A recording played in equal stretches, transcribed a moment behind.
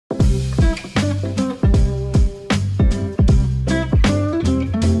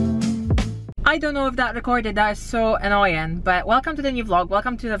I don't know if that recorded, that is so annoying, but welcome to the new vlog.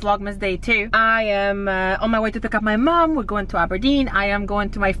 Welcome to the Vlogmas Day 2. I am on my way to pick up my mom. We're going to Aberdeen. I am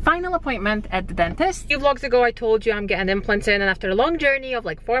going to my final appointment at the dentist. A few vlogs ago I told you I'm getting implants in, and after a long journey of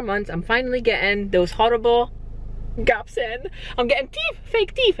like 4 months, I'm finally getting those horrible gaps in. I'm getting teeth,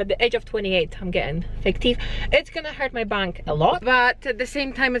 fake teeth at the age of 28. I'm getting fake teeth. It's gonna hurt my bank a lot, but at the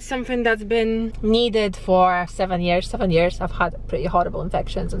same time it's something that's been needed for 7 years. 7 years I've had pretty horrible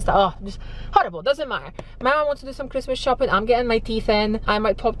infections and stuff. Oh, just horrible. Doesn't matter. My mom wants to do some Christmas shopping. I'm getting my teeth in. I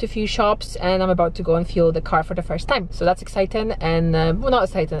might pop to a few shops, and I'm about to go and fuel the car for the first time, so that's exciting. And well, not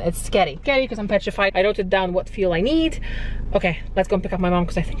exciting, it's scary because I'm petrified. I wrote it down what fuel I need. Okay, let's go and pick up my mom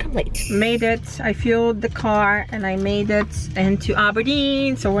because I think I'm late. Made it. I fueled the car and I made it into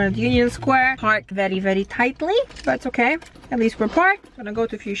Aberdeen. So we're at Union Square. Parked very, very tightly, but it's okay. At least we're parked. I'm gonna go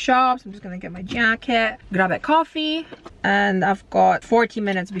to a few shops. I'm just gonna get my jacket, grab a coffee, and I've got 40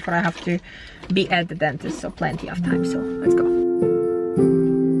 minutes before I have to be at the dentist, so plenty of time. So let's go.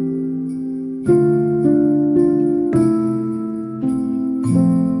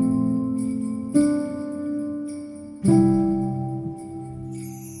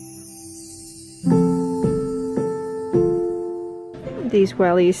 These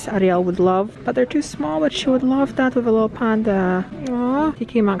wellies Arielle would love, but they're too small, but she would love that with a little panda. Aww.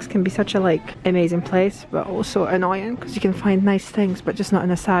 TK Maxx can be such a like amazing place, but also annoying because you can find nice things but just not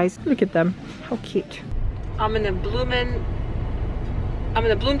in a size. Look at them, how cute. I'm in a bloom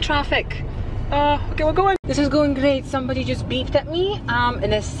traffic. Okay, we're going. This is going great. Somebody just beeped at me.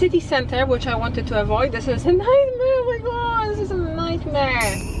 In a city center, which I wanted to avoid. This is a nightmare. Oh my god, this is a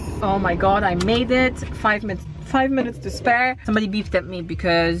nightmare. Oh my god, I made it. 5 minutes to spare. Somebody beeped at me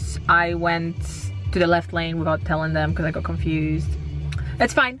because I went to the left lane without telling them because I got confused.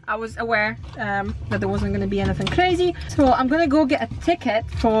 It's fine. I was aware that there wasn't going to be anything crazy. So I'm going to go get a ticket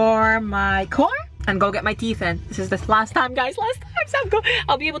for my car and go get my teeth in. This is the last time, guys. Last time. So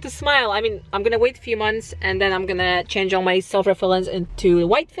I'll be able to smile. I mean, I'm going to wait a few months and then I'm going to change all my silver fillings into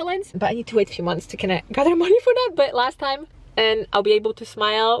white fillings. But I need to wait a few months to kind of gather money for that. But last time, and I'll be able to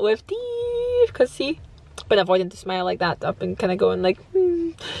smile with teeth. Because see, been avoiding to smile like that. I've been kind of going like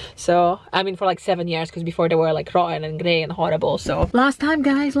so I mean for like 7 years, because before they were like rotten and grey and horrible. So last time,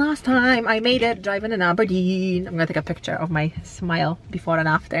 guys, last time I made it driving in Aberdeen. I'm gonna take a picture of my smile before and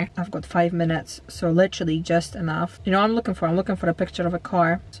after. I've got 5 minutes, so literally just enough. You know, I'm looking for a picture of a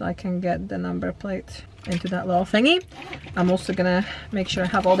car so I can get the number plate into that little thingy. I'm also gonna make sure I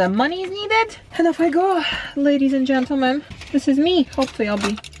have all the money needed, and off I go, ladies and gentlemen. This is me. Hopefully I'll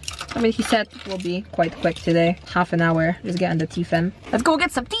be, I mean, he said it will be quite quick today. Half an hour, just getting the teeth in. Let's go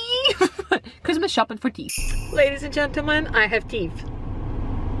get some teeth! Christmas shopping for teeth. Ladies and gentlemen, I have teeth.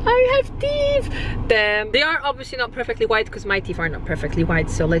 I have teeth! They are obviously not perfectly white because my teeth are not perfectly white,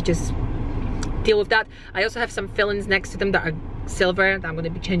 so let's just deal with that. I also have some fillings next to them that are silver that I'm going to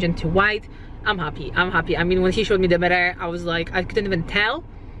be changing to white. I'm happy, I'm happy. I mean, when he showed me the mirror, I was like, I couldn't even tell.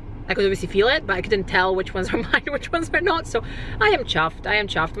 I could obviously feel it, but I couldn't tell which ones are mine, which ones are not. So I am chuffed. I am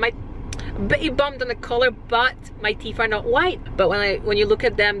chuffed. My bit bummed on the color, but my teeth are not white. But when you look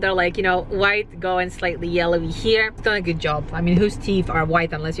at them, they're like, you know, white going slightly yellowy here. It's done a good job. I mean, whose teeth are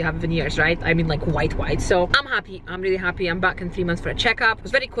white unless you have veneers, right? I mean, like white. So I'm happy. I'm really happy. I'm back in 3 months for a checkup. It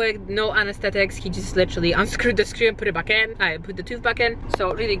was very quick, no anesthetics. He just literally unscrewed the screw and put it back in. I put the tooth back in.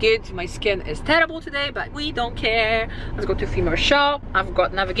 So really good. My skin is terrible today, but we don't care. Let's go to a few more shop. I've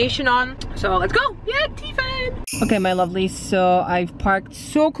got navigation on, so let's go. Yeah, teeth in. Okay, my lovelies. So I've parked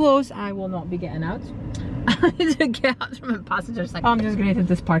so close. I will not be getting out. I need to get out from the passenger side. I'm just great at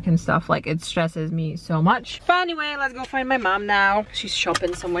this parking stuff. Like, it stresses me so much. But anyway, let's go find my mom now. She's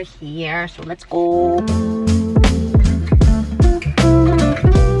shopping somewhere here, so let's go.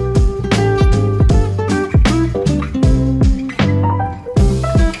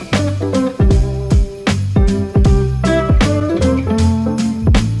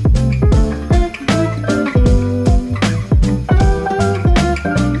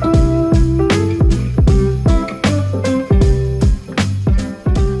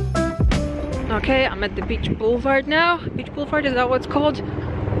 I'm at the Beach Boulevard now. Beach Boulevard, is that what it's called?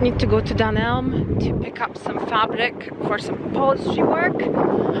 Need to go to Dunelm to pick up some fabric for some upholstery work. And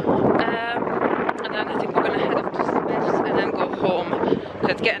then I think we're gonna head up to Smith's and then go home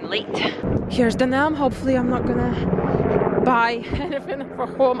because it's getting late. Here's Dunelm. Hopefully I'm not gonna buy anything for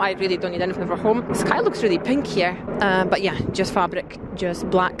home. I really don't need anything for home. The sky looks really pink here. But yeah, just fabric, just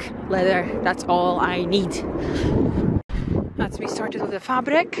black leather. That's all I need. That's me started with the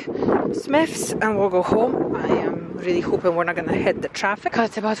fabric, Smith's, and we'll go home. I am really hoping we're not gonna hit the traffic because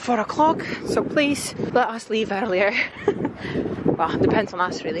it's about 4 o'clock. So please let us leave earlier. Well, depends on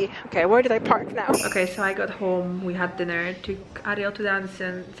us really. Okay, where did I park now? Okay, so I got home, we had dinner, took Arielle to dance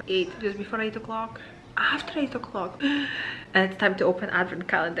and just before 8 o'clock. After 8 o'clock. And it's time to open advent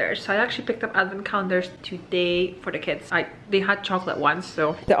calendars. So I actually picked up advent calendars today for the kids. They had chocolate ones,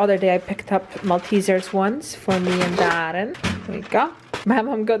 so the other day I picked up Maltesers ones for me and Darren. There we go. My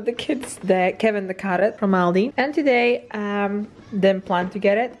mom got the kids the Kevin the Carrot from Aldi. And today didn't plan to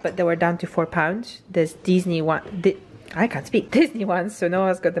get it, but they were down to £4. This Disney one, I can't speak. Disney ones. So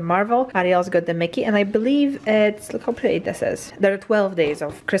Noah's got the Marvel, Arielle's got the Mickey, and I believe it's, look how pretty this is. There are 12 days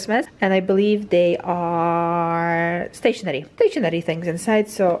of Christmas, and I believe they are stationery things inside.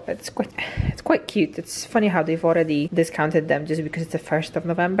 So it's quite cute. It's funny how they've already discounted them just because it's the 1st of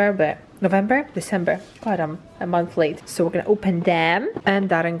November, but December. God, I'm a month late. So we're gonna open them. And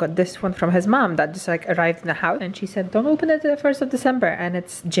Darren got this one from his mom that just like arrived in the house, and she said, "Don't open it the 1st of December." And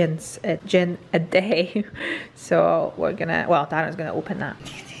it's gin a day. So we're gonna, well, Darren's gonna open that.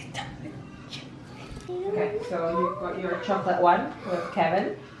 Okay, so you've got your chocolate one with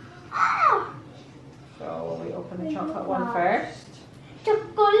Kevin. So we open the chocolate one first.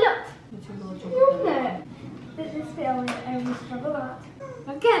 Chocolate! This is the only I always struggle at.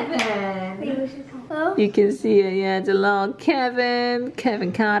 Kevin! You can see it, yeah, it's a little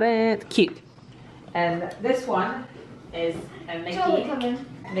Kevin Carrot. Cute. And this one is a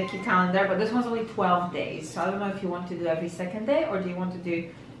Mickey calendar, but this one's only 12 days. So I don't know if you want to do every second day or do you want to do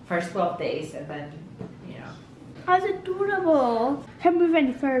first 12 days and then, you know. That's adorable. Can't move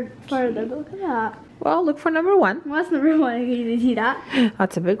any further. Look at that. Well, look for number 1. What's number 1? Can you see that?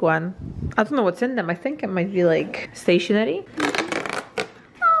 That's a big one. I don't know what's in them. I think it might be like stationery.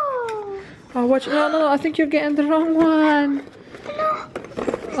 Oh, watch. No, I think you're getting the wrong one. No.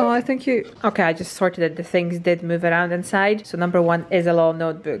 Oh, I think you... Okay, I just sorted it. The things did move around inside. So number 1 is a little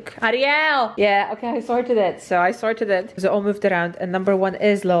notebook. Arielle! Yeah, okay, I sorted it. So I sorted it. So it all moved around. And number 1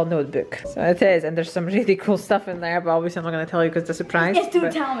 is little notebook. So it is. And there's some really cool stuff in there. But obviously I'm not going to tell you because it's a surprise. Yes,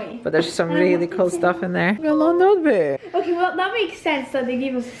 don't tell me. But there's some really cool stuff in there. A little notebook. Okay, well, that makes sense that they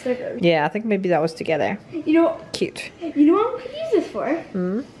gave us a sticker. Yeah, I think maybe that was together. You know... Cute. You know what we could use this for?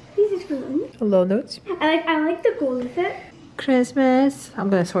 Use this for them. Little notes. I like the gold with it. Christmas. I'm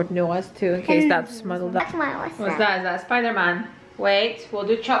gonna sort Noah's too in case that's muddled up. That's my What's that? Is that Spider-Man? Wait, we'll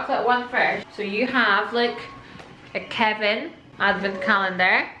do chocolate one first. So you have like a Kevin advent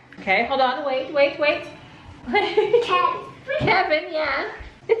calendar. Okay, hold on, wait. Kevin, yeah.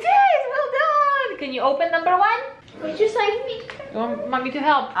 It is, well done. Can you open number 1? Wait, just like me. You want me to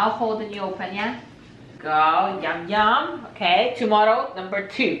help? I'll hold and you open, yeah? Go, yum. Okay, tomorrow, number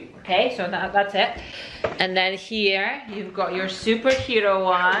 2. Okay, so that's it. And then here, you've got your superhero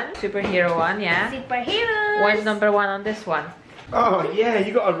one. Yeah. Superhero. Where's number 1 on this one? Oh yeah,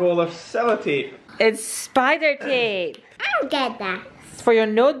 you got a roll of sellotape. It's spider tape. I don't get that. It's for your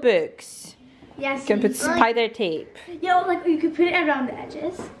notebooks. Yes. You can put spider tape. Yeah, like you could put it around the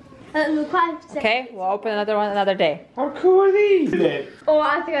edges. Okay, we'll open another one another day. How cool are these? Oh,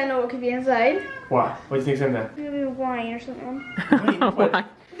 I think I know what could be inside. What? What do you think's in there? Maybe wine or something.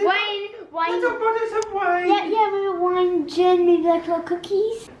 Why? Wine. Little bottles of wine. Yeah, maybe wine, gin, maybe like little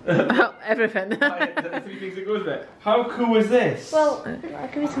cookies. Everything. The 3 things that goes with it. How cool is this? Well, it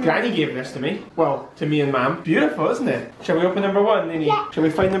could be something. Granny gave this to me. Well, to me and Mum. Beautiful, isn't it? Shall we open number 1, Nini? Yeah. Shall we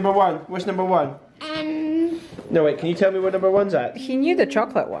find number 1? What's number 1? No, wait, can you tell me what number 1's at? He knew the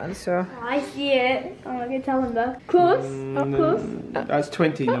chocolate one, so. Oh, I see it. Oh, I can tell him that. Close. Up close. That's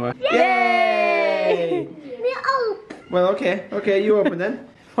 20, Noah. Yay! Well, okay, you open then.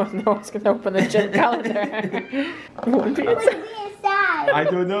 Oh no, it's gonna open a gin calendar. Won't be inside. I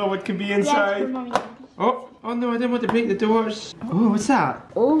don't know what could be inside. Oh no, I didn't want to break the doors. Oh, what's that?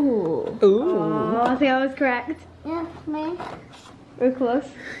 Ooh. Oh, I think I was correct. Yeah, me. We're close.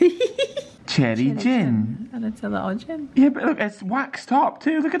 Cherry gin. And it's a little gin. Yeah, but look, it's wax top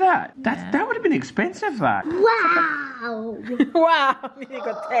too. Look at that. That would have been expensive, that. Wow. Wow, you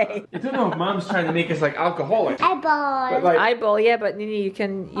got tape. I don't know if Mom's trying to make us like alcoholics. Eyeball. But like, Eyeball, yeah, but Nini, you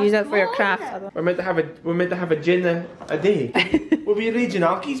can use that for your craft. we're meant to have a gin a day. We'll be raging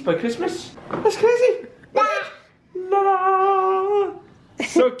alkies by Christmas. That's crazy. La.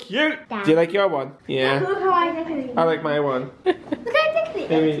 So cute. Do you like your one? Yeah. Look how I decorate. I like my one. Look how I decorate.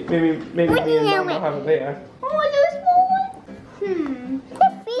 Maybe me and Mom will have it later. Oh, there's one.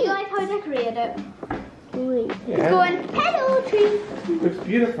 You like how I decorated it? Yeah. Going, hello tree. Looks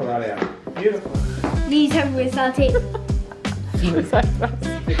beautiful, Arielle. Beautiful. These have with sellotape.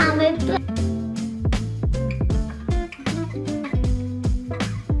 How